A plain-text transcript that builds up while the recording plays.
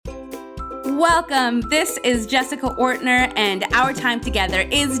Welcome. This is Jessica Ortner, and our time together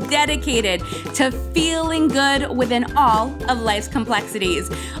is dedicated to feeling good within all of life's complexities.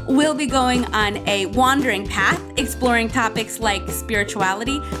 We'll be going on a wandering path, exploring topics like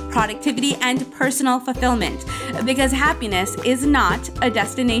spirituality, productivity, and personal fulfillment, because happiness is not a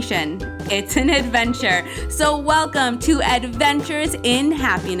destination. It's an adventure. So welcome to Adventures in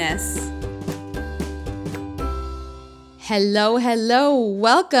Happiness. Hello.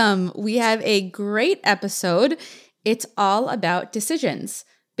 Welcome. We have a great episode. It's all about decisions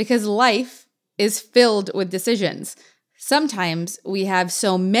because life is filled with decisions. Sometimes we have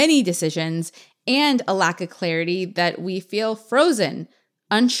so many decisions and a lack of clarity that we feel frozen,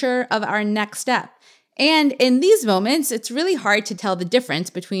 unsure of our next step. And in these moments, it's really hard to tell the difference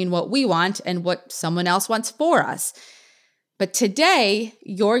between what we want and what someone else wants for us. But today,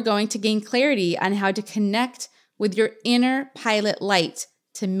 you're going to gain clarity on how to connect with your inner pilot light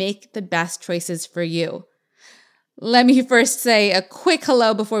to make the best choices for you. Let me first say a quick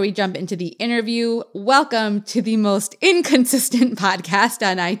hello before we jump into the interview. Welcome to the most inconsistent podcast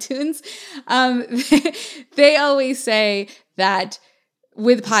on iTunes. They always say that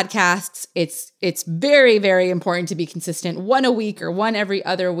with podcasts, it's very, very important to be consistent, one a week or one every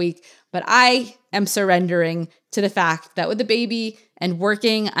other week. But I am surrendering to the fact that with the baby and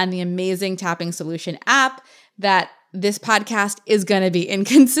working on the amazing Tapping Solution app, that this podcast is going to be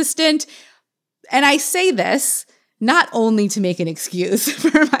inconsistent. And I say this not only to make an excuse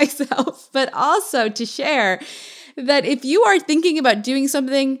for myself, but also to share that if you are thinking about doing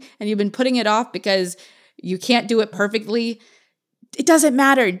something and you've been putting it off because you can't do it perfectly, it doesn't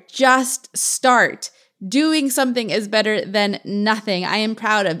matter. Just start. Doing something is better than nothing. I am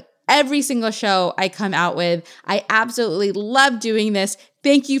proud of every single show I come out with. I absolutely love doing this.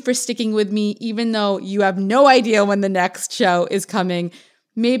 Thank you for sticking with me, even though you have no idea when the next show is coming.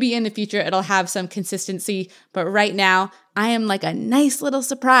 Maybe in the future it'll have some consistency, but right now I am like a nice little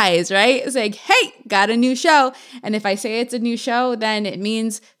surprise, right? It's like, hey, got a new show. And if I say it's a new show, then it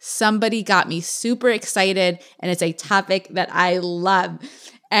means somebody got me super excited and it's a topic that I love.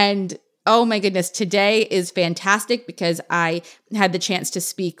 And oh my goodness, today is fantastic because I had the chance to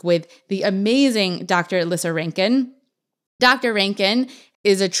speak with the amazing Dr. Lissa Rankin. Dr. Rankin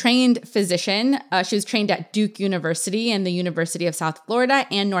is a trained physician. She was trained at Duke University and the University of South Florida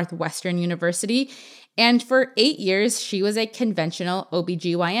and Northwestern University. And for 8 years, she was a conventional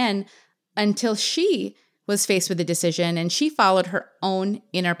OBGYN until she was faced with a decision and she followed her own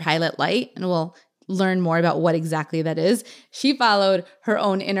inner pilot light. And we'll learn more about what exactly that is. She followed her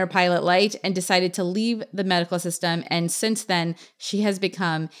own inner pilot light and decided to leave the medical system. And since then, she has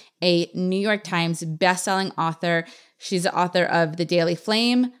become a New York Times bestselling author. She's the author of The Daily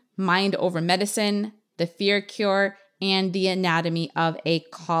Flame, Mind Over Medicine, The Fear Cure, and The Anatomy of a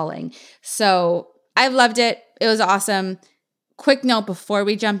Calling. So I've loved it. It was awesome. Quick note before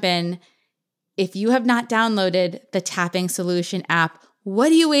we jump in, if you have not downloaded the Tapping Solution app,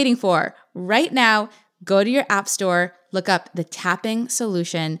 what are you waiting for? Right now, go to your app store, look up the Tapping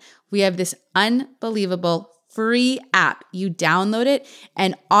Solution. We have this unbelievable free app. You download it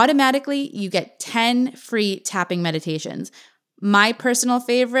and automatically you get 10 free tapping meditations. My personal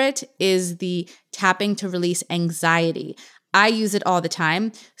favorite is the tapping to release anxiety. I use it all the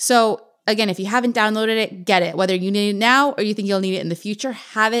time. So again, if you haven't downloaded it, get it. Whether you need it now or you think you'll need it in the future,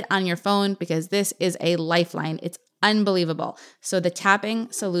 have it on your phone because this is a lifeline. It's unbelievable. So the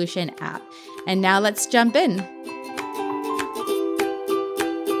Tapping Solution app. And now let's jump in.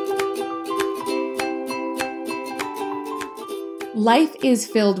 Life is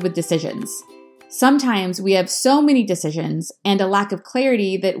filled with decisions. Sometimes we have so many decisions and a lack of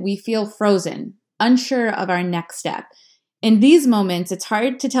clarity that we feel frozen, unsure of our next step. In these moments, it's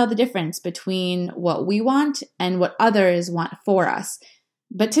hard to tell the difference between what we want and what others want for us.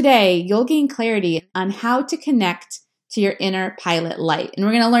 But today, you'll gain clarity on how to connect to your inner pilot light. And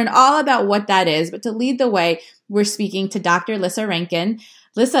we're going to learn all about what that is. But to lead the way, we're speaking to Dr. Lissa Rankin.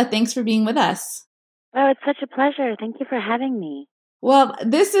 Lissa, thanks for being with us. Oh, it's such a pleasure. Thank you for having me. Well,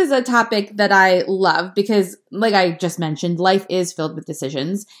 this is a topic that I love because, like I just mentioned, life is filled with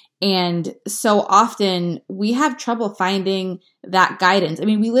decisions. And so often we have trouble finding that guidance. I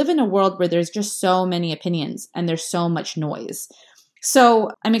mean, we live in a world where there's just so many opinions and there's so much noise. So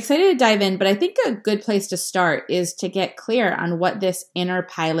I'm excited to dive in, but I think a good place to start is to get clear on what this inner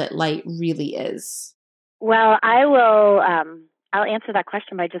pilot light really is. Well, I'll answer that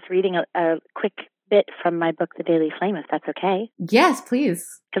question by just reading a quick bit from my book, The Daily Flame, if that's okay. Yes, please.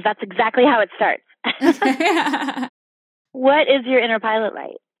 Because that's exactly how it starts. What is your inner pilot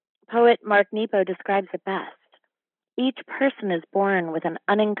light? Poet Mark Nepo describes it best. Each person is born with an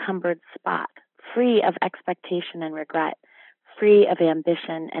unencumbered spot, free of expectation and regret, free of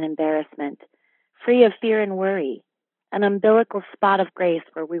ambition and embarrassment, free of fear and worry, an umbilical spot of grace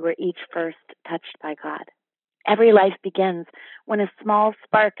where we were each first touched by God. Every life begins when a small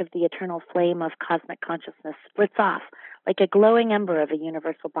spark of the eternal flame of cosmic consciousness splits off like a glowing ember of a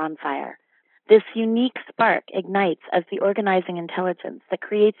universal bonfire. This unique spark ignites as the organizing intelligence that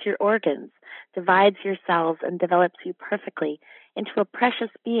creates your organs, divides your cells, and develops you perfectly into a precious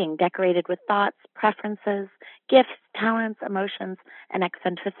being decorated with thoughts, preferences, gifts, talents, emotions, and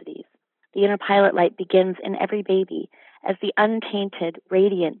eccentricities. The inner pilot light begins in every baby as the untainted,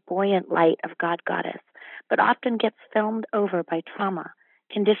 radiant, buoyant light of God Goddess, but often gets filmed over by trauma,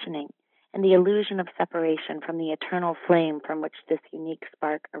 conditioning, and the illusion of separation from the eternal flame from which this unique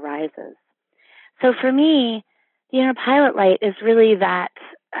spark arises. So for me, the inner pilot light is really that,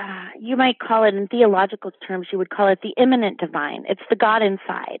 you might call it in theological terms, you would call it the immanent divine. It's the God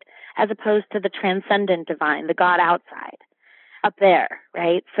inside, as opposed to the transcendent divine, the God outside, up there,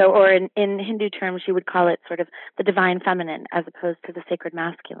 right? So, or in Hindu terms, you would call it sort of the divine feminine, as opposed to the sacred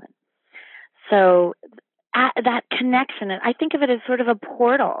masculine. So that connection, I think of it as sort of a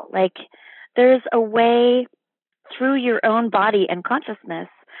portal. Like there's a way through your own body and consciousness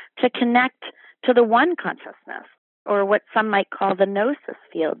to connect to the one consciousness, or what some might call the gnosis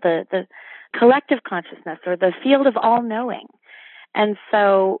field, the collective consciousness, or the field of all knowing. And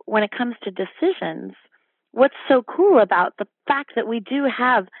so when it comes to decisions, what's so cool about the fact that we do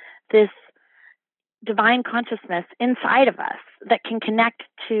have this divine consciousness inside of us that can connect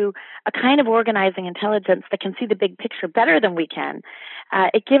to a kind of organizing intelligence that can see the big picture better than we can.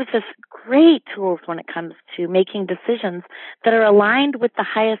 It gives us great tools when it comes to making decisions that are aligned with the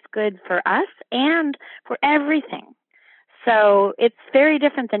highest good for us and for everything. So it's very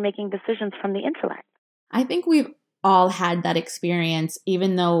different than making decisions from the intellect. I think we've all had that experience,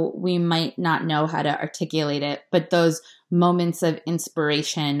 even though we might not know how to articulate it, but those moments of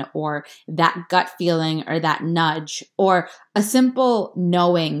inspiration or that gut feeling or that nudge or a simple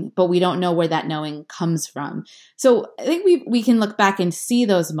knowing, but we don't know where that knowing comes from. So I think we can look back and see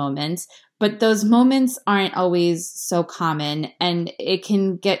those moments, but those moments aren't always so common, and it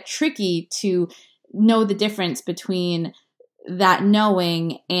can get tricky to know the difference between that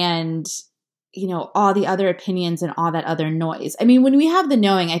knowing and all the other opinions and all that other noise. I mean, when we have the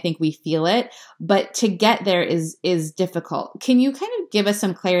knowing, I think we feel it, but to get there is difficult. Can you kind of give us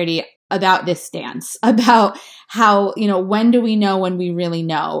some clarity about this stance, about how, when do we know when we really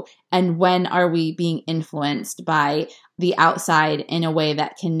know, and when are we being influenced by the outside in a way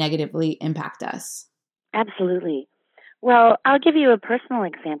that can negatively impact us? Absolutely. Well, I'll give you a personal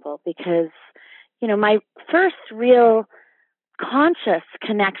example because, my first real conscious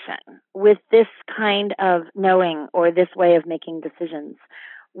connection with this kind of knowing or this way of making decisions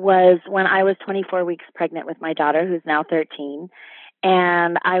was when I was 24 weeks pregnant with my daughter, who's now 13,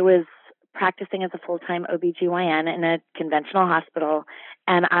 and I was practicing as a full-time OBGYN in a conventional hospital,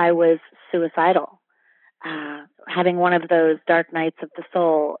 and I was suicidal, having one of those dark nights of the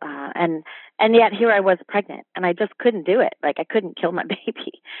soul, and yet here I was pregnant, and I just couldn't do it. Like I couldn't kill my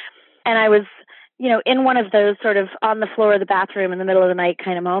baby. And I was in one of those sort of on the floor of the bathroom in the middle of the night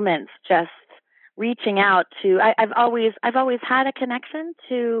kind of moments, just reaching out to, I've always had a connection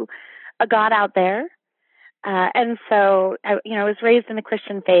to a God out there. And so, I was raised in the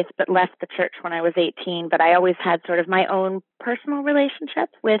Christian faith, but left the church when I was 18, but I always had sort of my own personal relationship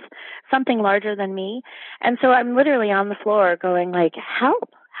with something larger than me. And so I'm literally on the floor going like, help,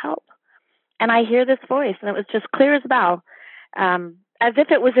 help. And I hear this voice, and it was just clear as a bell, as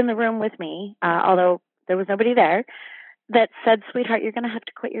if it was in the room with me, although there was nobody there, that said, sweetheart, you're going to have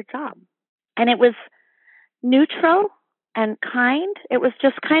to quit your job. And it was neutral and kind. It was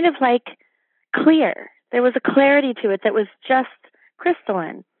just kind of like clear. There was a clarity to it that was just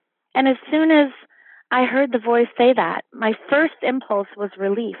crystalline. And as soon as I heard the voice say that, my first impulse was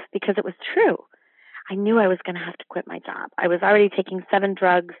relief because it was true. I knew I was going to have to quit my job. I was already taking 7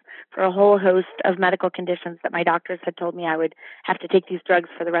 drugs for a whole host of medical conditions that my doctors had told me I would have to take these drugs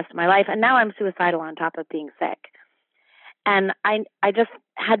for the rest of my life. And now I'm suicidal on top of being sick. And I just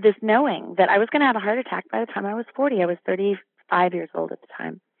had this knowing that I was going to have a heart attack by the time I was 40. I was 35 years old at the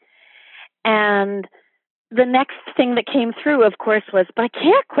time. And the next thing that came through, of course, was, but I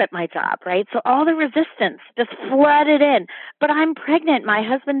can't quit my job, right? So all the resistance just flooded in. But I'm pregnant. My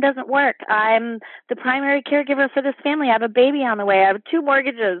husband doesn't work. I'm the primary caregiver for this family. I have a baby on the way. I have 2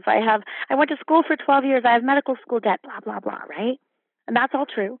 mortgages. I went to school for 12 years. I have medical school debt, blah, blah, blah, right? And that's all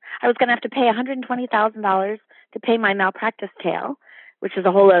true. I was going to have to pay $120,000 to pay my malpractice tail, which is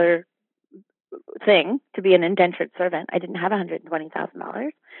a whole other thing to be an indentured servant. I didn't have $120,000.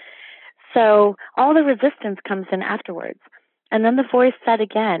 So all the resistance comes in afterwards. And then the voice said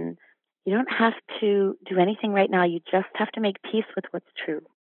again, you don't have to do anything right now. You just have to make peace with what's true.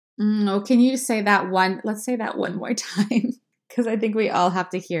 Oh, can you say that one? Let's say that one more time, because I think we all have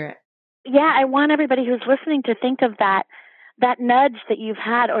to hear it. Yeah, I want everybody who's listening to think of that nudge that you've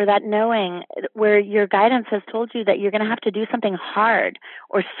had, or that knowing where your guidance has told you that you're going to have to do something hard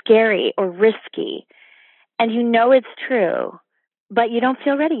or scary or risky. And you know it's true, but you don't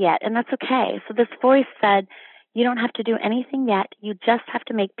feel ready yet. And that's okay. So this voice said, you don't have to do anything yet. You just have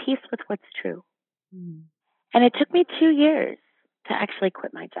to make peace with what's true. Mm. And it took me 2 years to actually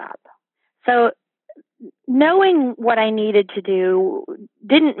quit my job. So knowing what I needed to do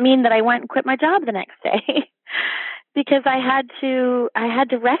didn't mean that I went and quit my job the next day because I had to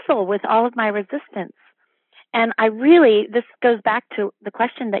wrestle with all of my resistance. And this goes back to the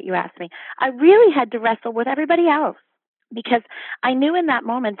question that you asked me. I really had to wrestle with everybody else because I knew in that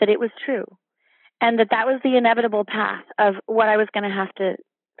moment that it was true and that was the inevitable path of what I was going to have to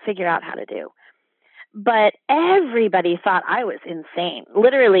figure out how to do. But everybody thought I was insane.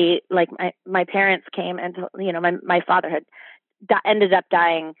 Literally, like my parents came and, my father had ended up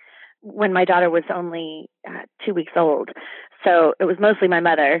dying when my daughter was only 2 weeks old. So it was mostly my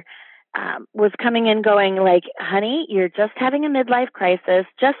mother was coming in going like, honey, you're just having a midlife crisis.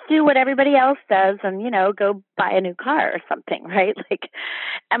 Just do what everybody else does and, go buy a new car or something, right?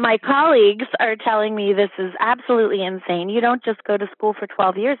 And my colleagues are telling me this is absolutely insane. You don't just go to school for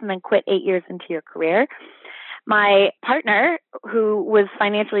 12 years and then quit 8 years into your career. My partner, who was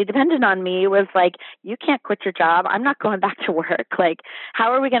financially dependent on me, was like, you can't quit your job. I'm not going back to work.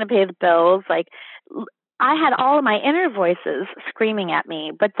 How are we going to pay the bills? I had all of my inner voices screaming at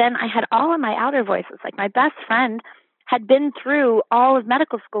me, but then I had all of my outer voices. My best friend had been through all of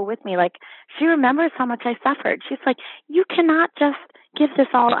medical school with me. She remembers how much I suffered. She's like, you cannot just give this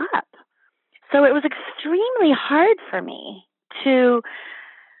all up. So it was extremely hard for me to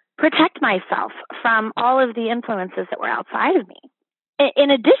protect myself from all of the influences that were outside of me.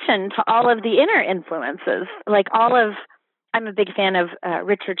 In addition to all of the inner influences, I'm a big fan of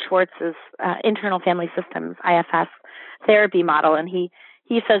Richard Schwartz's internal family systems, IFS therapy model. And he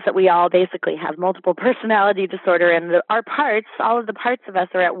says that we all basically have multiple personality disorder, and our parts, all of the parts of us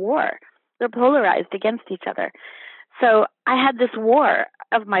are at war. They're polarized against each other. So I had this war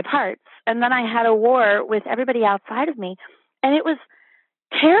of my parts, and then I had a war with everybody outside of me. And it was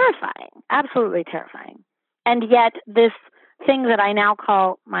terrifying, absolutely terrifying. And yet this thing that I now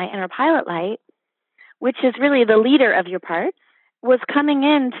call my inner pilot light, which is really the leader of your parts, was coming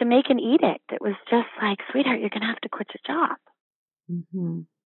in to make an edict. It was just like, sweetheart, you're going to have to quit your job. Mm-hmm.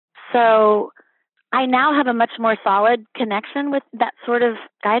 So I now have a much more solid connection with that sort of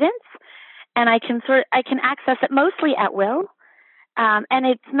guidance, and I can access it mostly at will. And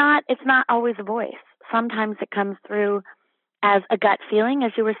it's not always a voice. Sometimes it comes through as a gut feeling,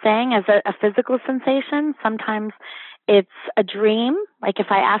 as you were saying, as a physical sensation. Sometimes it's a dream. If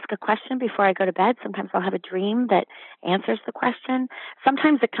I ask a question before I go to bed, sometimes I'll have a dream that answers the question.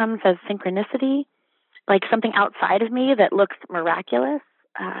 Sometimes it comes as synchronicity, something outside of me that looks miraculous.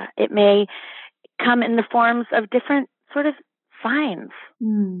 It may come in the forms of different sort of signs.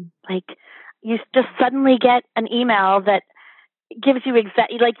 You just suddenly get an email that gives you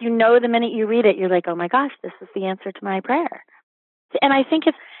exactly, the minute you read it, you're like, oh my gosh, this is the answer to my prayer. And I think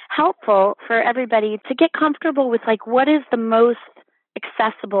it's helpful for everybody to get comfortable with what is the most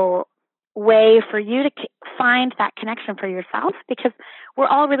accessible way for you to find that connection for yourself, because we're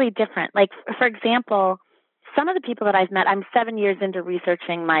all really different. For example, some of the people that I've met, I'm 7 years into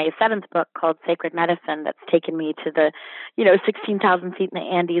researching my 7th book called Sacred Medicine, that's taken me to the, 16,000 feet in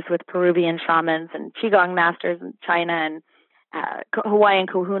the Andes with Peruvian shamans and Qigong masters in China and Hawaiian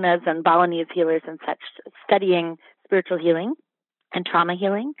kahunas and Balinese healers and such, studying spiritual healing and trauma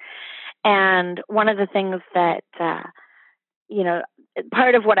healing. And one of the things that,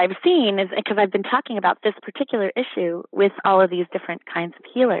 part of what I've seen is because I've been talking about this particular issue with all of these different kinds of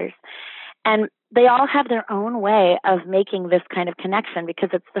healers, and they all have their own way of making this kind of connection, because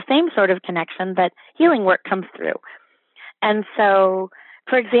it's the same sort of connection that healing work comes through. And so,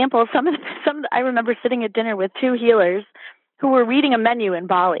 for example, I remember sitting at dinner with 2 healers who were reading a menu in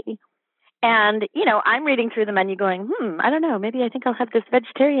Bali. And, I'm reading through the menu going, I don't know, maybe I think I'll have this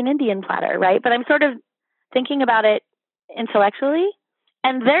vegetarian Indian platter, right? But I'm sort of thinking about it intellectually.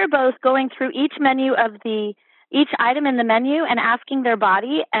 And they're both going through each item in the menu and asking their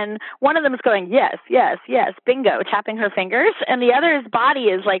body. And one of them is going, yes, yes, yes, bingo, tapping her fingers. And the other's body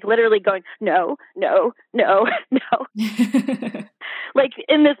is literally going, no, no, no, no. like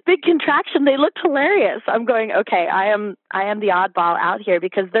in this big contraction, they looked hilarious. I'm going, okay, I am the oddball out here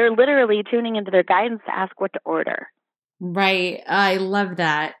because they're literally tuning into their guidance to ask what to order. Right. I love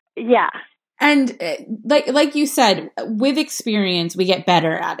that. Yeah. And like you said, with experience, we get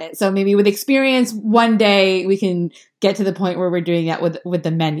better at it. So maybe with experience, one day we can get to the point where we're doing that with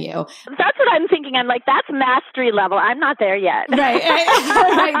the menu. That's what I'm thinking. I'm like, that's mastery level. I'm not there yet. Right.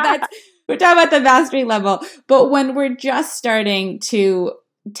 Right. We're talking about the mastery level. But when we're just starting to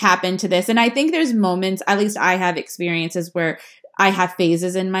tap into this, and I think there's moments, at least I have experiences where I have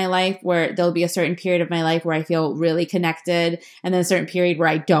phases in my life where there'll be a certain period of my life where I feel really connected, and then a certain period where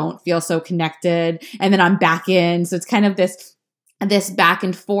I don't feel so connected, and then I'm back in. So it's kind of this back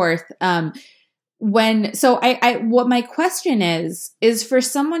and forth. What my question is for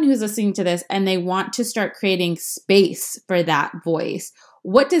someone who's listening to this and they want to start creating space for that voice,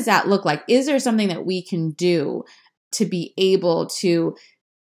 what does that look like? Is there something that we can do to be able to,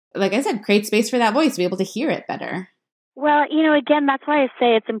 like I said, create space for that voice, to be able to hear it better? Well, again, that's why I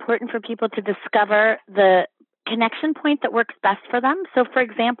say it's important for people to discover the connection point that works best for them. So, for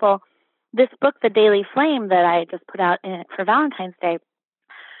example, this book, The Daily Flame, that I just put out for Valentine's Day,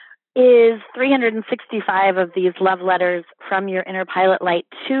 is 365 of these love letters from your inner pilot light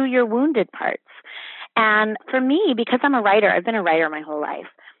to your wounded parts. And for me, because I'm a writer, I've been a writer my whole life.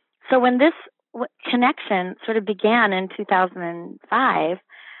 So when this connection sort of began in 2005,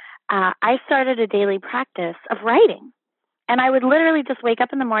 I started a daily practice of writing. And I would literally just wake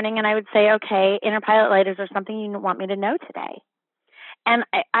up in the morning and I would say, okay, inner pilot light, is there something you want me to know today? And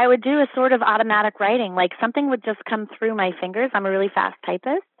I would do a sort of automatic writing, like something would just come through my fingers. I'm a really fast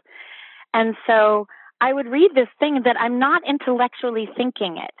typist. And so I would read this thing that I'm not intellectually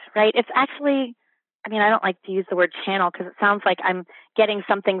thinking it, right? It's actually, I don't like to use the word channel because it sounds like I'm getting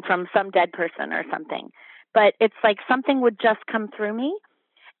something from some dead person or something. But it's like something would just come through me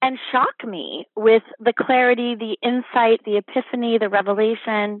and shock me with the clarity, the insight, the epiphany, the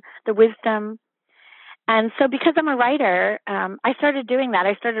revelation, the wisdom. And so because I'm a writer, I started doing that.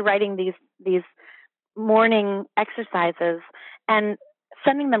 I started writing these morning exercises and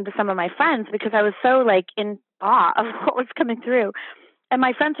sending them to some of my friends because I was so in awe of what was coming through. And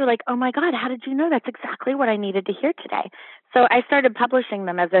my friends were like, oh my God, how did you know? That's exactly what I needed to hear today. So I started publishing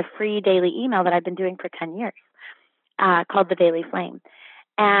them as a free daily email that I've been doing for 10 years called The Daily Flame.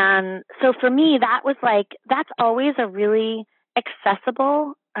 And so for me, that was that's always a really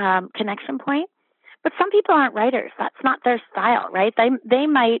accessible connection point. But some people aren't writers. That's not their style, right? They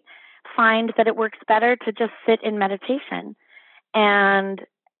might find that it works better to just sit in meditation and,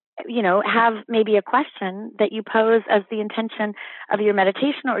 have maybe a question that you pose as the intention of your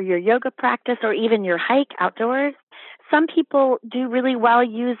meditation or your yoga practice or even your hike outdoors. Some people do really well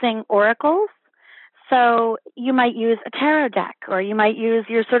using oracles. So you might use a tarot deck or you might use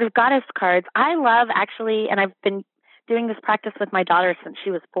your sort of goddess cards. I love actually, and I've been doing this practice with my daughter since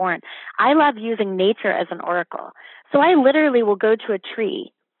she was born, I love using nature as an oracle. So I literally will go to a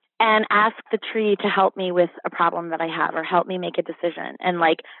tree and ask the tree to help me with a problem that I have or help me make a decision and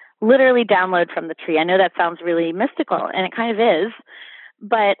literally download from the tree. I know that sounds really mystical and it kind of is,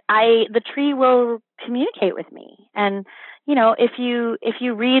 but the tree will communicate with me. And if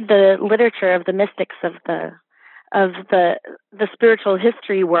you read the literature of the mystics of the spiritual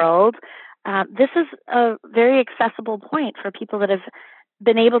history world, this is a very accessible point for people that have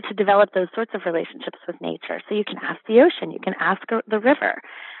been able to develop those sorts of relationships with nature. So you can ask the ocean, you can ask the river.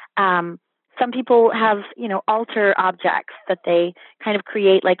 Some people have, altar objects that they kind of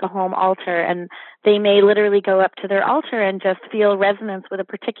create like a home altar, and they may literally go up to their altar and just feel resonance with a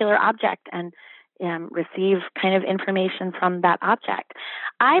particular object and receive kind of information from that object.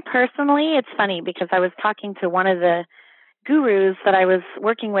 I personally, it's funny because I was talking to one of the gurus that I was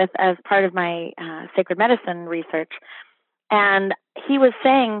working with as part of my sacred medicine research, and he was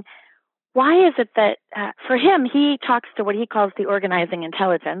saying, why is it that for him, he talks to what he calls the organizing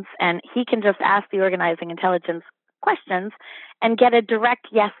intelligence, and he can just ask the organizing intelligence questions and get a direct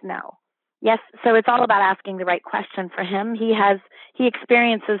yes, no. Yes, so it's all about asking the right question for him. He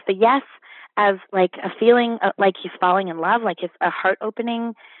experiences the yes as like a feeling like he's falling in love, like it's a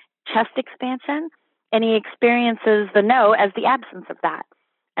heart-opening chest expansion, and he experiences the no as the absence of that.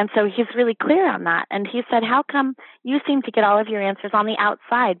 And so he's really clear on that. And he said, how come you seem to get all of your answers on the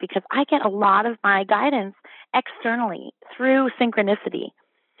outside? Because I get a lot of my guidance externally through synchronicity.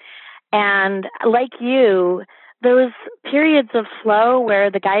 And like you, those periods of flow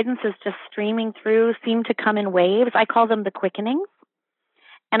where the guidance is just streaming through seem to come in waves. I call them the quickenings.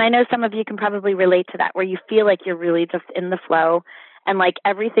 And I know some of you can probably relate to that, where you feel like you're really just in the flow and like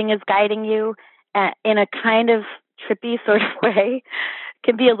everything is guiding you in a kind of trippy sort of way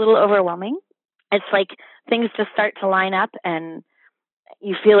can be a little overwhelming. It's like things just start to line up and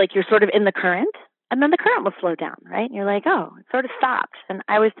you feel like you're sort of in the current, and then the current will slow down, right? And you're like, oh, it sort of stopped. And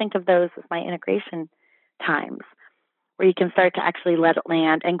I always think of those as my integration times, where you can start to actually let it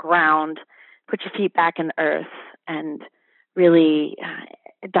land and ground, put your feet back in the earth, and really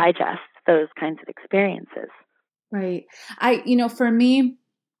digest those kinds of experiences. Right. For me,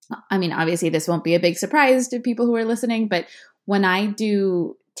 I mean, obviously this won't be a big surprise to people who are listening, but when I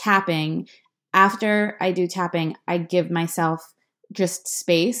do tapping, after I do tapping, I give myself just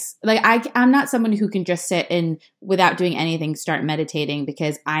space. Like I'm not someone who can just sit and without doing anything start meditating,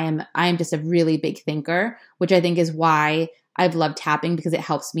 because I am just a really big thinker, which I think is why I've loved tapping, because it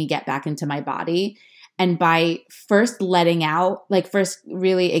helps me get back into my body. And by first letting out, like first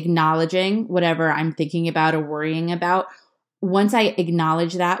really acknowledging whatever I'm thinking about or worrying about, once I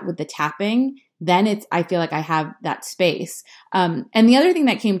acknowledge that with the tapping, then I feel like I have that space. And the other thing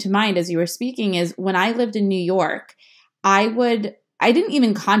that came to mind as you were speaking is when I lived in New York, I didn't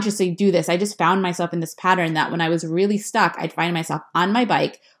even consciously do this. I just found myself in this pattern that when I was really stuck, I'd find myself on my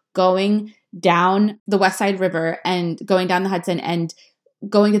bike going down the West Side River and going down the Hudson and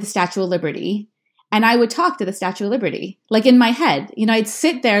going to the Statue of Liberty. And I would talk to the Statue of Liberty, like in my head. I'd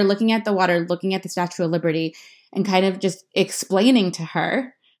sit there looking at the water, looking at the Statue of Liberty, and kind of just explaining to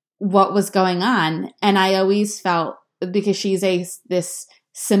her what was going on. And I always felt, because she's this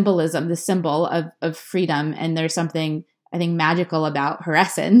symbolism, the symbol of freedom, and there's something, I think, magical about her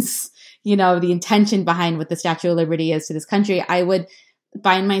essence, the intention behind what the Statue of Liberty is to this country, I would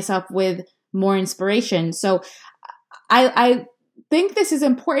find myself with more inspiration. So I think this is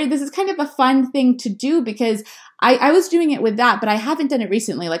important. This is kind of a fun thing to do, because I was doing it with that, but I haven't done it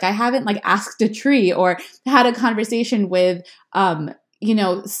recently. Like I haven't asked a tree or had a conversation with,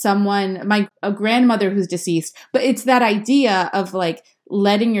 someone, a grandmother who's deceased, but it's that idea of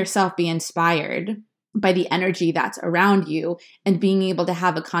letting yourself be inspired by the energy that's around you and being able to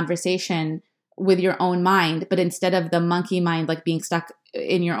have a conversation with your own mind. But instead of the monkey mind, being stuck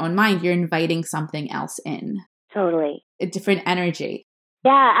in your own mind, you're inviting something else in. Totally. A different energy.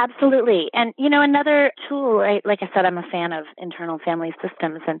 Yeah, absolutely. And, another tool, right? Like I said, I'm a fan of internal family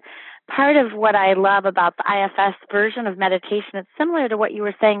systems. And part of what I love about the IFS version of meditation, it's similar to what you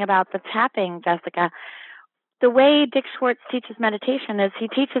were saying about the tapping, Jessica. The way Dick Schwartz teaches meditation is he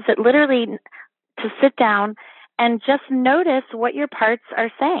teaches it literally to sit down and just notice what your parts are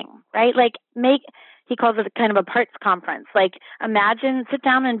saying, right? He calls it kind of a parts conference. Sit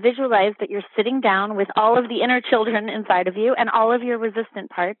down and visualize that you're sitting down with all of the inner children inside of you and all of your resistant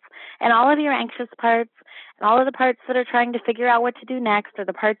parts and all of your anxious parts and all of the parts that are trying to figure out what to do next, or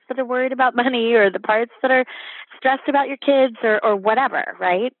the parts that are worried about money, or the parts that are stressed about your kids, or whatever,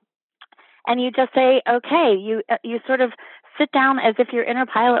 right? And you just say, okay, you sort of sit down as if your inner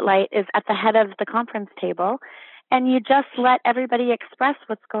pilot light is at the head of the conference table, and you just let everybody express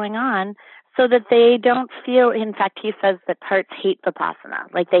what's going on, so that they don't feel, in fact, he says that parts hate Vipassana.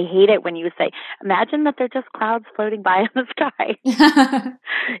 They hate it when you say, imagine that they're just clouds floating by in the sky.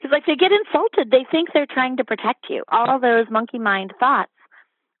 It's they get insulted. They think they're trying to protect you. All those monkey mind thoughts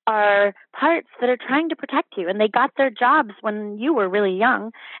are parts that are trying to protect you. And they got their jobs when you were really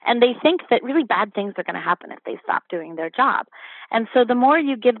young. And they think that really bad things are going to happen if they stop doing their job. And so the more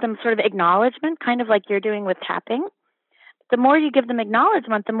you give them sort of acknowledgement, kind of like you're doing with tapping, the more you give them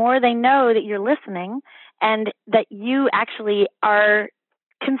acknowledgement, the more they know that you're listening and that you actually are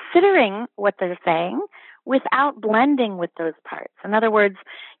considering what they're saying without blending with those parts. In other words,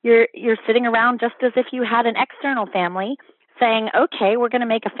 you're sitting around just as if you had an external family saying, okay, we're going to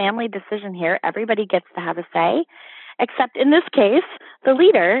make a family decision here. Everybody gets to have a say. Except in this case, the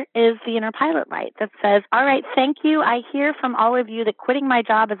leader is the inner pilot light that says, all right, thank you. I hear from all of you that quitting my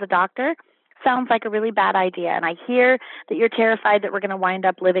job as a doctor sounds like a really bad idea. And I hear that you're terrified that we're going to wind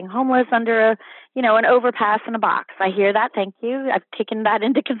up living homeless under an overpass in a box. I hear that. Thank you. I've taken that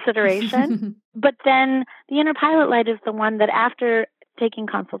into consideration. But then the inner pilot light is the one that, after taking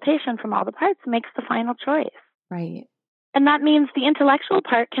consultation from all the parts, makes the final choice. Right. And that means the intellectual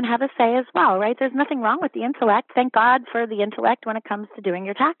part can have a say as well, right? There's nothing wrong with the intellect. Thank God for the intellect when it comes to doing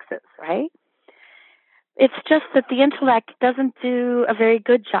your taxes, right? It's just that the intellect doesn't do a very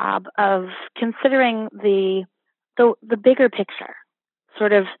good job of considering the bigger picture,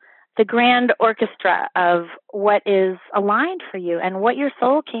 sort of the grand orchestra of what is aligned for you and what your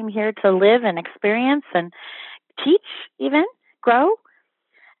soul came here to live and experience and teach, even grow.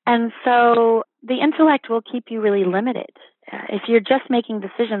 And so the intellect will keep you really limited if you're just making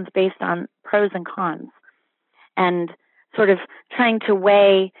decisions based on pros and cons and sort of trying to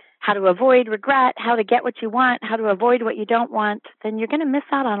weigh how to avoid regret, how to get what you want, how to avoid what you don't want, then you're going to miss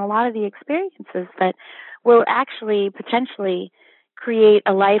out on a lot of the experiences that will actually potentially create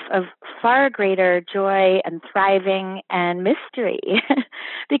a life of far greater joy and thriving and mystery.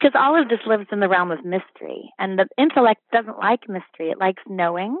 Because all of this lives in the realm of mystery. And the intellect doesn't like mystery. It likes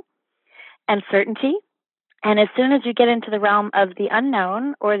knowing and certainty. And as soon as you get into the realm of the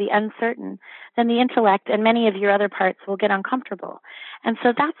unknown or the uncertain, then the intellect and many of your other parts will get uncomfortable. And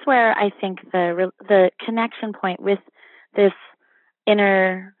so that's where I think the connection point with this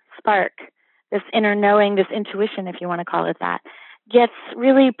inner spark, this inner knowing, this intuition, if you want to call it that, gets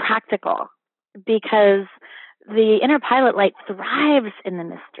really practical, because the inner pilot light thrives in the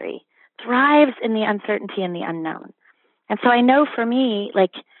mystery, thrives in the uncertainty and the unknown. And so I know for me,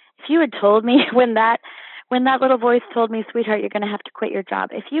 like, if you had told me when that little voice told me, sweetheart, you're going to have to quit your job,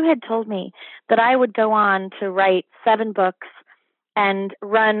 if you had told me that I would go on to write 7 books and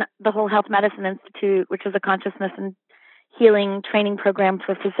run the Whole Health Medicine Institute, which is a consciousness and healing training program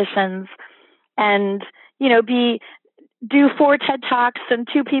for physicians, and, do 4 TED Talks and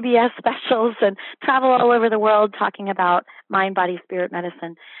 2 PBS specials and travel all over the world talking about mind, body, spirit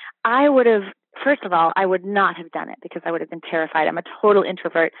medicine, I would have, first of all, I would not have done it because I would have been terrified. I'm a total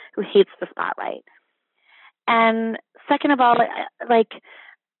introvert who hates the spotlight. And second of all, like,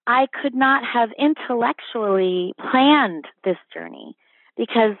 I could not have intellectually planned this journey,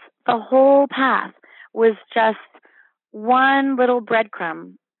 because the whole path was just one little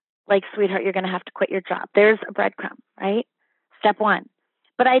breadcrumb. Like, sweetheart, you're going to have to quit your job. There's a breadcrumb, right? Step 1.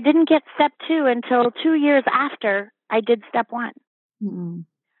 But I didn't get step 2 until 2 years after I did step 1. Mm-hmm.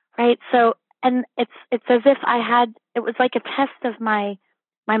 Right? So, and it's as if it was like a test of my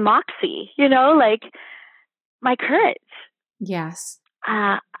moxie, like my courage. Yes.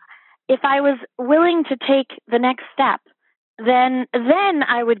 If I was willing to take the next step, then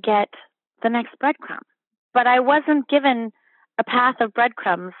I would get the next breadcrumb. But I wasn't given a path of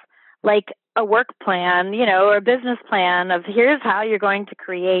breadcrumbs, like a work plan, or a business plan of here's how you're going to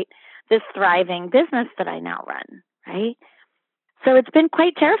create this thriving business that I now run, right? So it's been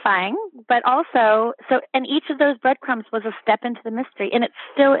quite terrifying, but also, and each of those breadcrumbs was a step into the mystery, and it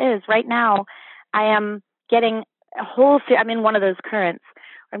still is. Right now, I am getting I'm in one of those currents.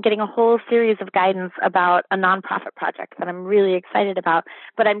 I'm getting a whole series of guidance about a nonprofit project that I'm really excited about,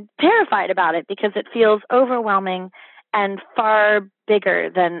 but I'm terrified about it because it feels overwhelming and far bigger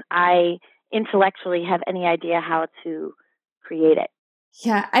than I intellectually have any idea how to create it.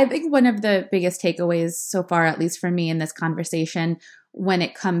 Yeah, I think one of the biggest takeaways so far, at least for me in this conversation, when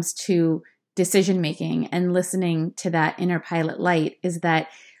it comes to decision making and listening to that inner pilot light, is that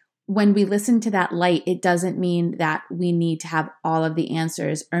when we listen to that light, it doesn't mean that we need to have all of the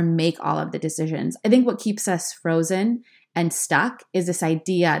answers or make all of the decisions. I think what keeps us frozen and stuck is this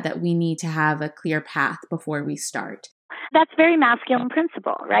idea that we need to have a clear path before we start. That's very masculine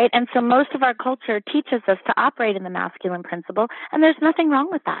principle, right? And so most of our culture teaches us to operate in the masculine principle, and there's nothing wrong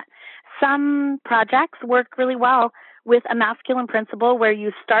with that. Some projects work really well with a masculine principle where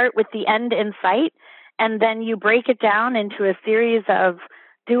you start with the end in sight, and then you break it down into a series of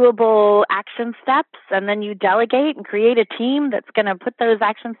doable action steps, and then you delegate and create a team that's going to put those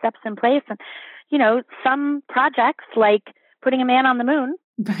action steps in place. And, some projects, like putting a man on the moon,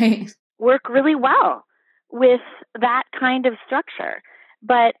 right, work really well with that kind of structure.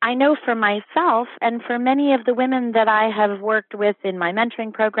 But I know for myself and for many of the women that I have worked with in my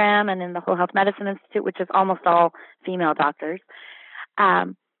mentoring program and in the Whole Health Medicine Institute, which is almost all female doctors,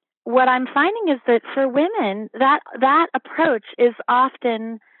 what I'm finding is that for women, that approach is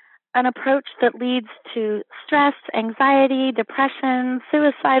often an approach that leads to stress, anxiety, depression,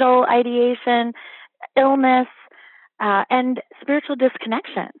 suicidal ideation, illness, and spiritual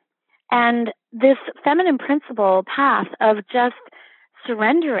disconnection. And this feminine principle path of just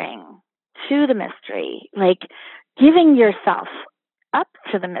surrendering to the mystery, like giving yourself up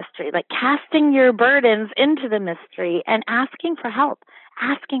to the mystery, like casting your burdens into the mystery and asking for help,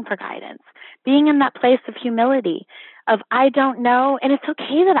 asking for guidance, being in that place of humility of I don't know, and it's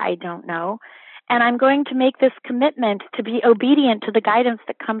okay that I don't know. And I'm going to make this commitment to be obedient to the guidance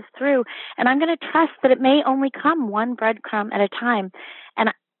that comes through. And I'm going to trust that it may only come one breadcrumb at a time. And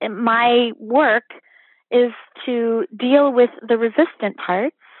my work is to deal with the resistant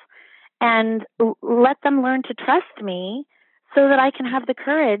parts and let them learn to trust me so that I can have the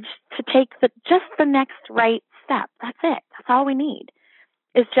courage to take just the next right step. That's it. That's all we need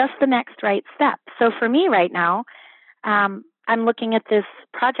is just the next right step. So for me right now, I'm looking at this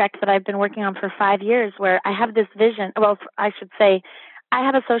project that I've been working on for 5 years where I have this vision. Well, I should say I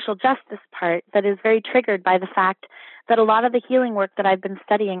have a social justice part that is very triggered by the fact that a lot of the healing work that I've been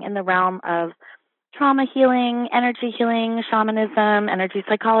studying in the realm of trauma healing, energy healing, shamanism, energy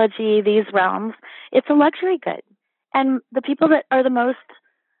psychology, these realms, it's a luxury good. And the people that are the most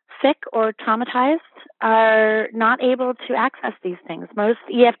sick or traumatized are not able to access these things. Most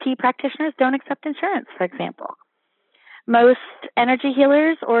EFT practitioners don't accept insurance, for example. Most energy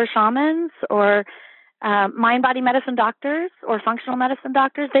healers or shamans or mind-body medicine doctors or functional medicine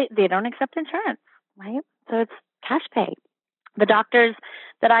doctors, they don't accept insurance, right? So it's cash pay. The doctors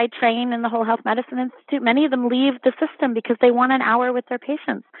that I train in the Whole Health Medicine Institute, many of them leave the system because they want an hour with their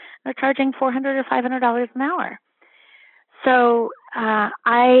patients. They're charging $400 or $500 an hour. So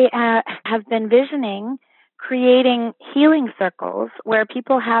I have been visioning creating healing circles where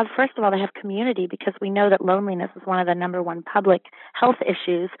people have, first of all, they have community, because we know that loneliness is one of the number one public health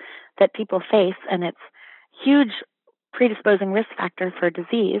issues that people face, and it's huge predisposing risk factor for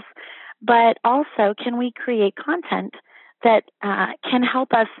disease. But also, can we create content that can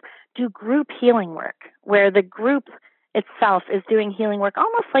help us do group healing work, where the group itself is doing healing work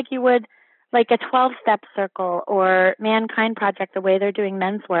almost like you would like a 12-step circle or Mankind Project, the way they're doing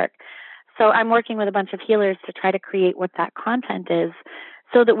men's work. So I'm working with a bunch of healers to try to create what that content is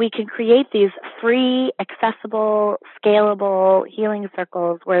so that we can create these free, accessible, scalable healing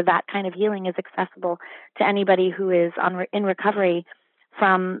circles where that kind of healing is accessible to anybody who is in recovery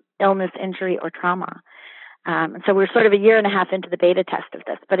from illness, injury, or trauma. So we're sort of a year and a half into the beta test of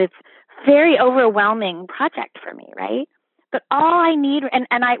this, but it's a very overwhelming project for me, right? But all I need, and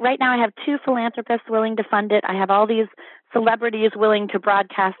right now I have 2 philanthropists willing to fund it. I have all these celebrities willing to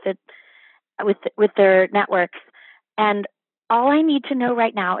broadcast it with their networks. And all I need to know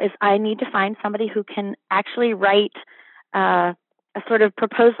right now is I need to find somebody who can actually write a sort of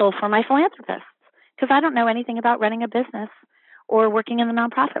proposal for my philanthropists, because I don't know anything about running a business or working in the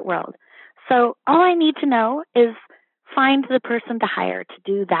nonprofit world. So all I need to know is find the person to hire to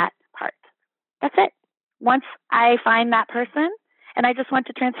do that part. That's it. Once I find that person, and I just went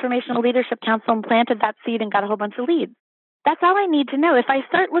to Transformational Leadership Council and planted that seed and got a whole bunch of leads. That's all I need to know. If I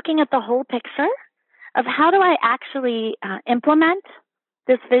start looking at the whole picture of how do I actually implement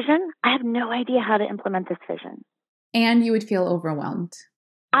this vision, I have no idea how to implement this vision. And you would feel overwhelmed.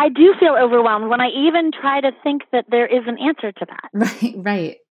 I do feel overwhelmed when I even try to think that there is an answer to that.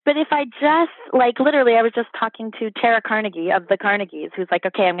 Right. But if I just, like literally, I was just talking to Tara Carnegie of the Carnegies, who's like,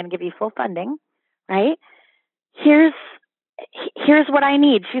 okay, I'm going to give you full funding, right? Here's what I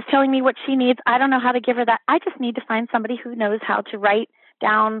need. She's telling me what she needs. I don't know how to give her that. I just need to find somebody who knows how to write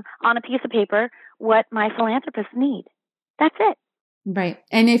down on a piece of paper what my philanthropists need. That's it. Right.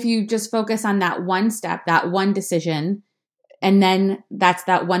 And if you just focus on that one step, that one decision, and then that's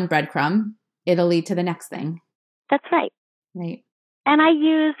that one breadcrumb, it'll lead to the next thing. That's right. Right. And I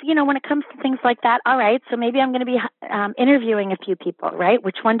use, when it comes to things like that, all right, so maybe I'm going to be interviewing a few people, right?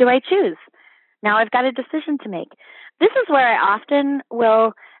 Which one do I choose? Now I've got a decision to make. This is where I often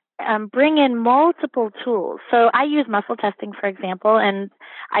will bring in multiple tools. So I use muscle testing, for example, and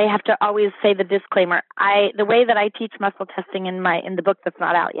I have to always say the disclaimer. The way that I teach muscle testing in the book that's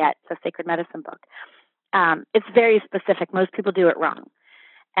not out yet, it's a Sacred Medicine book, it's very specific. Most people do it wrong.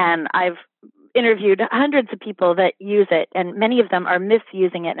 And I've interviewed hundreds of people that use it, and many of them are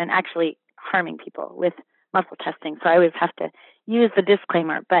misusing it and actually harming people with muscle testing. So I always have to use the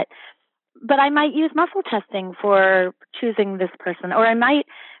disclaimer. But I might use muscle testing for choosing this person, or I might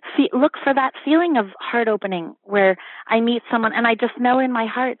look for that feeling of heart opening where I meet someone and I just know in my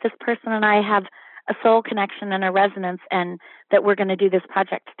heart this person and I have a soul connection and a resonance, and that we're going to do this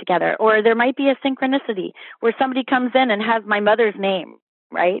project together. Or there might be a synchronicity where somebody comes in and has my mother's name,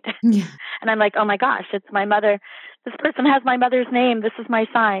 right? Yeah. And I'm like, oh my gosh, it's my mother. This person has my mother's name. This is my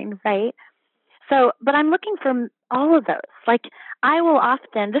sign, right? So, but I'm looking for all of those. Like, I will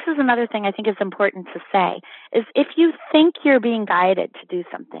often, this is another thing I think is important to say, is if you think you're being guided to do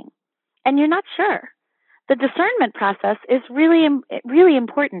something and you're not sure, the discernment process is really, really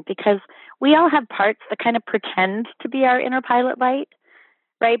important, because we all have parts that kind of pretend to be our inner pilot light,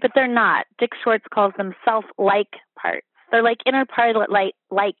 right? But they're not. Dick Schwartz calls them self-like parts. They're like inner pilot light,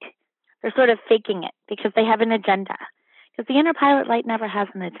 they're sort of faking it because they have an agenda. Because the inner pilot light never has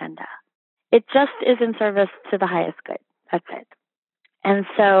an agenda. It just is in service to the highest good. That's it. And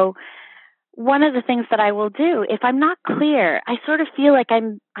so one of the things that I will do, if I'm not clear, I sort of feel like I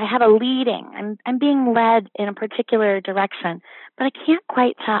have a leading. I'm being led in a particular direction, but I can't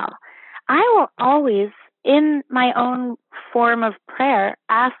quite tell. I will always, in my own form of prayer,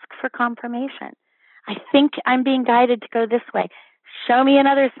 ask for confirmation. I think I'm being guided to go this way. Show me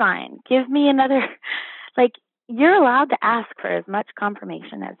another sign. Give me another, you're allowed to ask for as much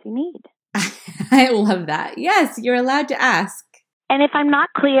confirmation as you need. I love that. Yes, you're allowed to ask. And if I'm not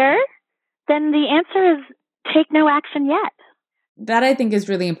clear, then the answer is take no action yet. That I think is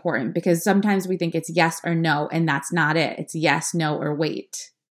really important because sometimes we think it's yes or no, and that's not it. It's yes, no, or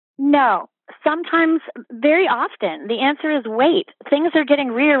wait. No. Sometimes, very often, the answer is wait. Things are getting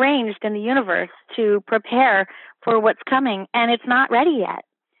rearranged in the universe to prepare for what's coming, and it's not ready yet.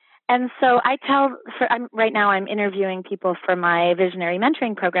 And so right now I'm interviewing people for my visionary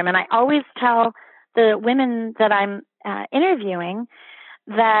mentoring program, and I always tell the women that I'm interviewing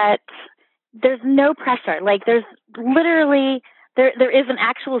that there's no pressure. Like there's literally, there is an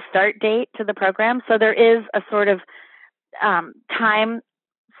actual start date to the program, so there is a sort of time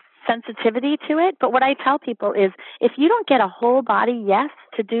sensitivity to it. But what I tell people is if you don't get a whole body yes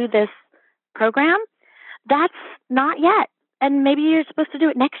to do this program, that's not yet. And maybe you're supposed to do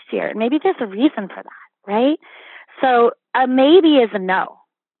it next year. Maybe there's a reason for that, right? So a maybe is a no,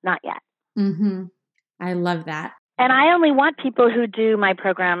 not yet. Mm-hmm. I love that. And I only want people who do my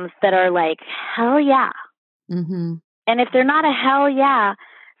programs that are like, hell yeah. Mm-hmm. And if they're not a hell yeah,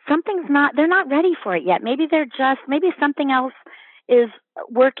 they're not ready for it yet. Maybe maybe something else is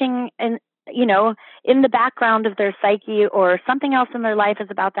working in the background of their psyche, or something else in their life is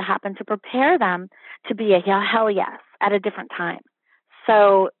about to happen to prepare them to be a hell yes at a different time.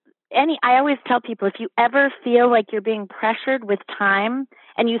 So I always tell people, if you ever feel like you're being pressured with time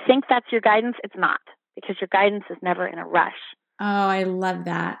and you think that's your guidance, it's not, because your guidance is never in a rush. Oh, I love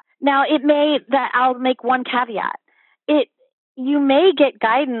that. Now, I'll make one caveat. You may get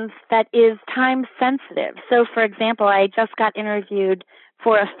guidance that is time sensitive. So, for example, I just got interviewed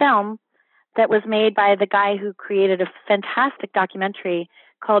for a film that was made by the guy who created a fantastic documentary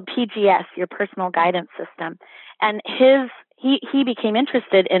called PGS, Your Personal Guidance System. And he became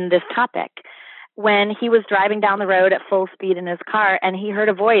interested in this topic when he was driving down the road at full speed in his car, and he heard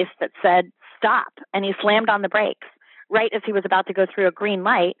a voice that said, stop. And he slammed on the brakes right as he was about to go through a green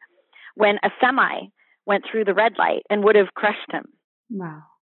light, when a semi went through the red light and would have crushed him. Wow.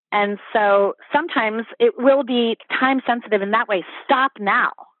 And so sometimes it will be time sensitive in that way. Stop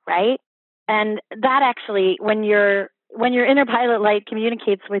now, right? And that actually, when your inner pilot light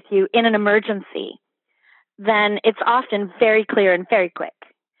communicates with you in an emergency, then it's often very clear and very quick.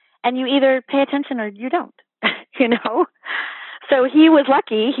 And you either pay attention or you don't, So he was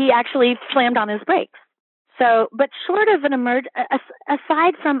lucky. He actually slammed on his brakes. So, but short of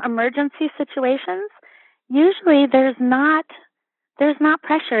aside from emergency situations, usually there's not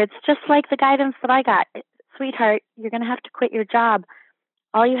pressure. It's just like the guidance that I got. Sweetheart, you're going to have to quit your job.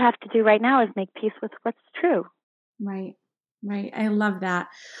 All you have to do right now is make peace with what's true. Right. I love that.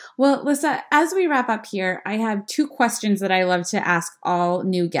 Well, Lissa, as we wrap up here, I have 2 questions that I love to ask all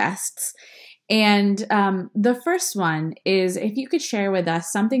new guests. And the first one is, if you could share with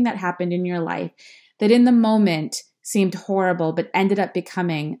us something that happened in your life that in the moment seemed horrible, but ended up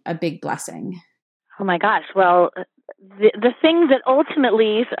becoming a big blessing. Oh my gosh. Well, the thing that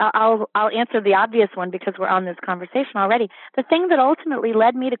ultimately, I'll answer the obvious one because we're on this conversation already. The thing that ultimately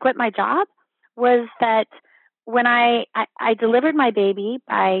led me to quit my job was that when I delivered my baby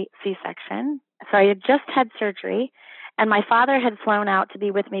by C-section, so I had just had surgery, and my father had flown out to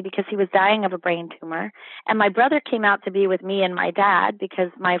be with me because he was dying of a brain tumor, and my brother came out to be with me and my dad because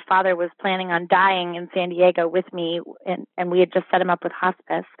my father was planning on dying in San Diego with me, and we had just set him up with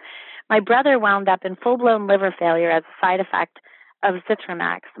hospice. My brother wound up in full-blown liver failure as a side effect of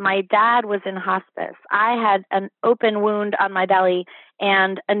Zithromax. My dad was in hospice. I had an open wound on my belly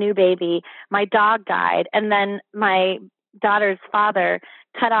and a new baby. My dog died. And then my daughter's father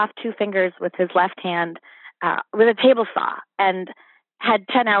cut off 2 fingers with his left hand with a table saw, and had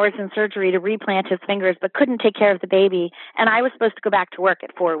 10 hours in surgery to replant his fingers, but couldn't take care of the baby. And I was supposed to go back to work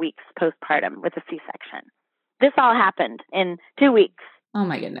at 4 weeks postpartum with a C-section. This all happened in 2 weeks. Oh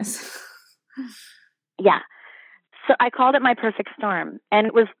my goodness. Yeah. So I called it my perfect storm, and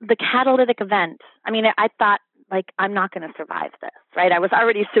it was the catalytic event. I mean, I thought, like, I'm not going to survive this, right? I was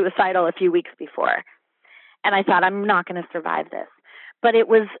already suicidal a few weeks before, and I thought, I'm not going to survive this. But it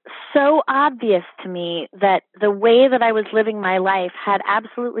was so obvious to me that the way that I was living my life had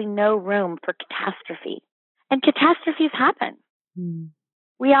absolutely no room for catastrophe. And catastrophes happen. Mm.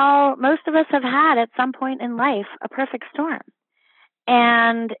 Most of us have had at some point in life a perfect storm.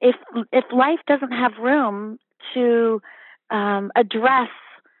 And if life doesn't have room to address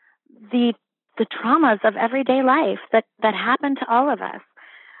the traumas of everyday life that happen to all of us,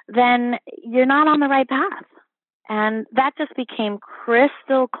 then you're not on the right path. And that just became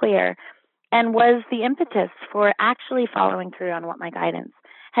crystal clear and was the impetus for actually following through on what my guidance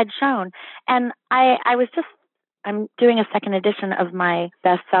had shown. And I was just I'm doing a second edition of my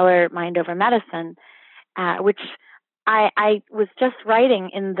bestseller, Mind Over Medicine, which I was just writing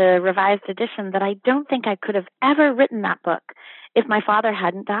in the revised edition that I don't think I could have ever written that book if my father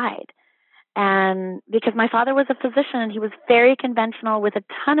hadn't died. And because my father was a physician and he was very conventional with a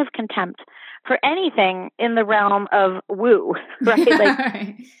ton of contempt for anything in the realm of woo, right? Like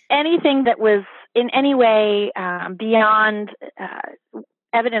Right. anything that was in any way beyond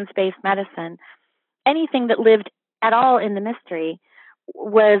evidence-based medicine, anything that lived at all in the mystery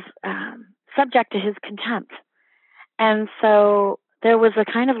was subject to his contempt. And so there was a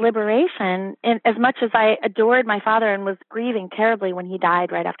kind of liberation, in as much as I adored my father and was grieving terribly when he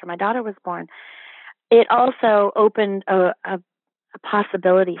died right after my daughter was born. It also opened a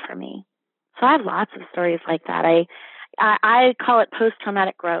possibility for me. So I have lots of stories like that. I call it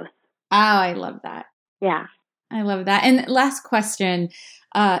post-traumatic growth. Oh, I love that. Yeah. I love that. And last question.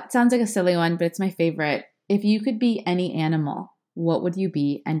 It sounds like a silly one, but it's my favorite. If you could be any animal, what would you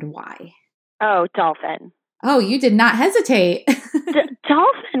be and why? Oh, dolphin. Oh, you did not hesitate.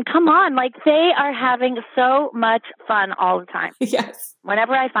 Dolphin, come on. Like, they are having so much fun all the time. Yes.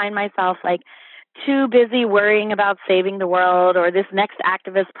 Whenever I find myself like too busy worrying about saving the world or this next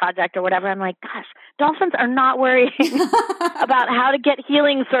activist project or whatever, I'm like, gosh, dolphins are not worrying about how to get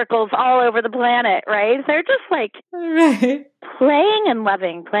healing circles all over the planet, right? They're just like Right. playing and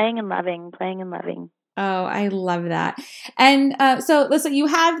loving, playing and loving, playing and loving. Oh, I love that. And so, listen, you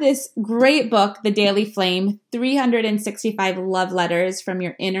have this great book, The Daily Flame, 365 love letters from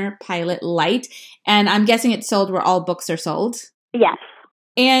your inner pilot light. And I'm guessing it's sold where all books are sold. Yes.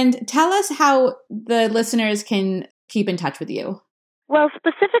 And tell us how the listeners can keep in touch with you. Well,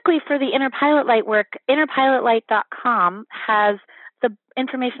 specifically for the Inner Pilot Light work, innerpilotlight.com has the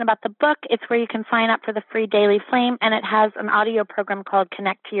information about the book. It's where you can sign up for the free Daily Flame, and it has an audio program called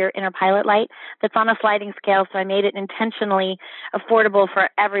Connect to Your Inner Pilot Light that's on a sliding scale, so I made it intentionally affordable for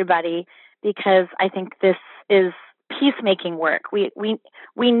everybody because I think this is peacemaking work. We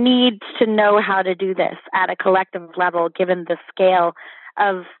need to know how to do this at a collective level given the scale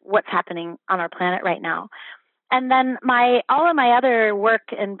of what's happening on our planet right now. And then all of my other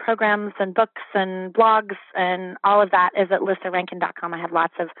work and programs and books and blogs and all of that is at lissarankin.com. I have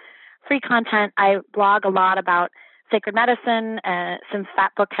lots of free content. I blog a lot about sacred medicine. Since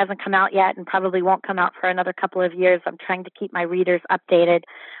that book hasn't come out yet and probably won't come out for another couple of years, I'm trying to keep my readers updated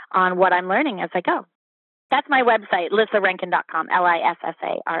on what I'm learning as I go. That's my website, lissarankin.com,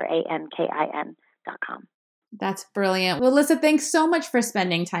 LISSARANKIN.com. That's brilliant. Well, Lissa, thanks so much for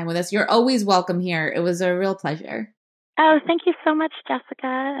spending time with us. You're always welcome here. It was a real pleasure. Oh, thank you so much, Jessica.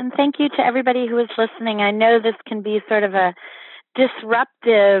 And thank you to everybody who is listening. I know this can be sort of a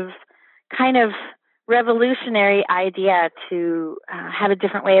disruptive, kind of revolutionary idea to have a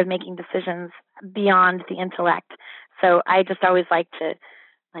different way of making decisions beyond the intellect. So I just always like to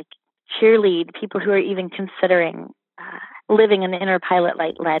cheerlead people who are even considering living an inner pilot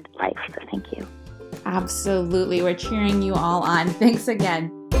light led life. So thank you. Absolutely. We're cheering you all on. Thanks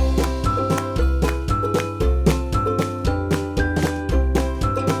again.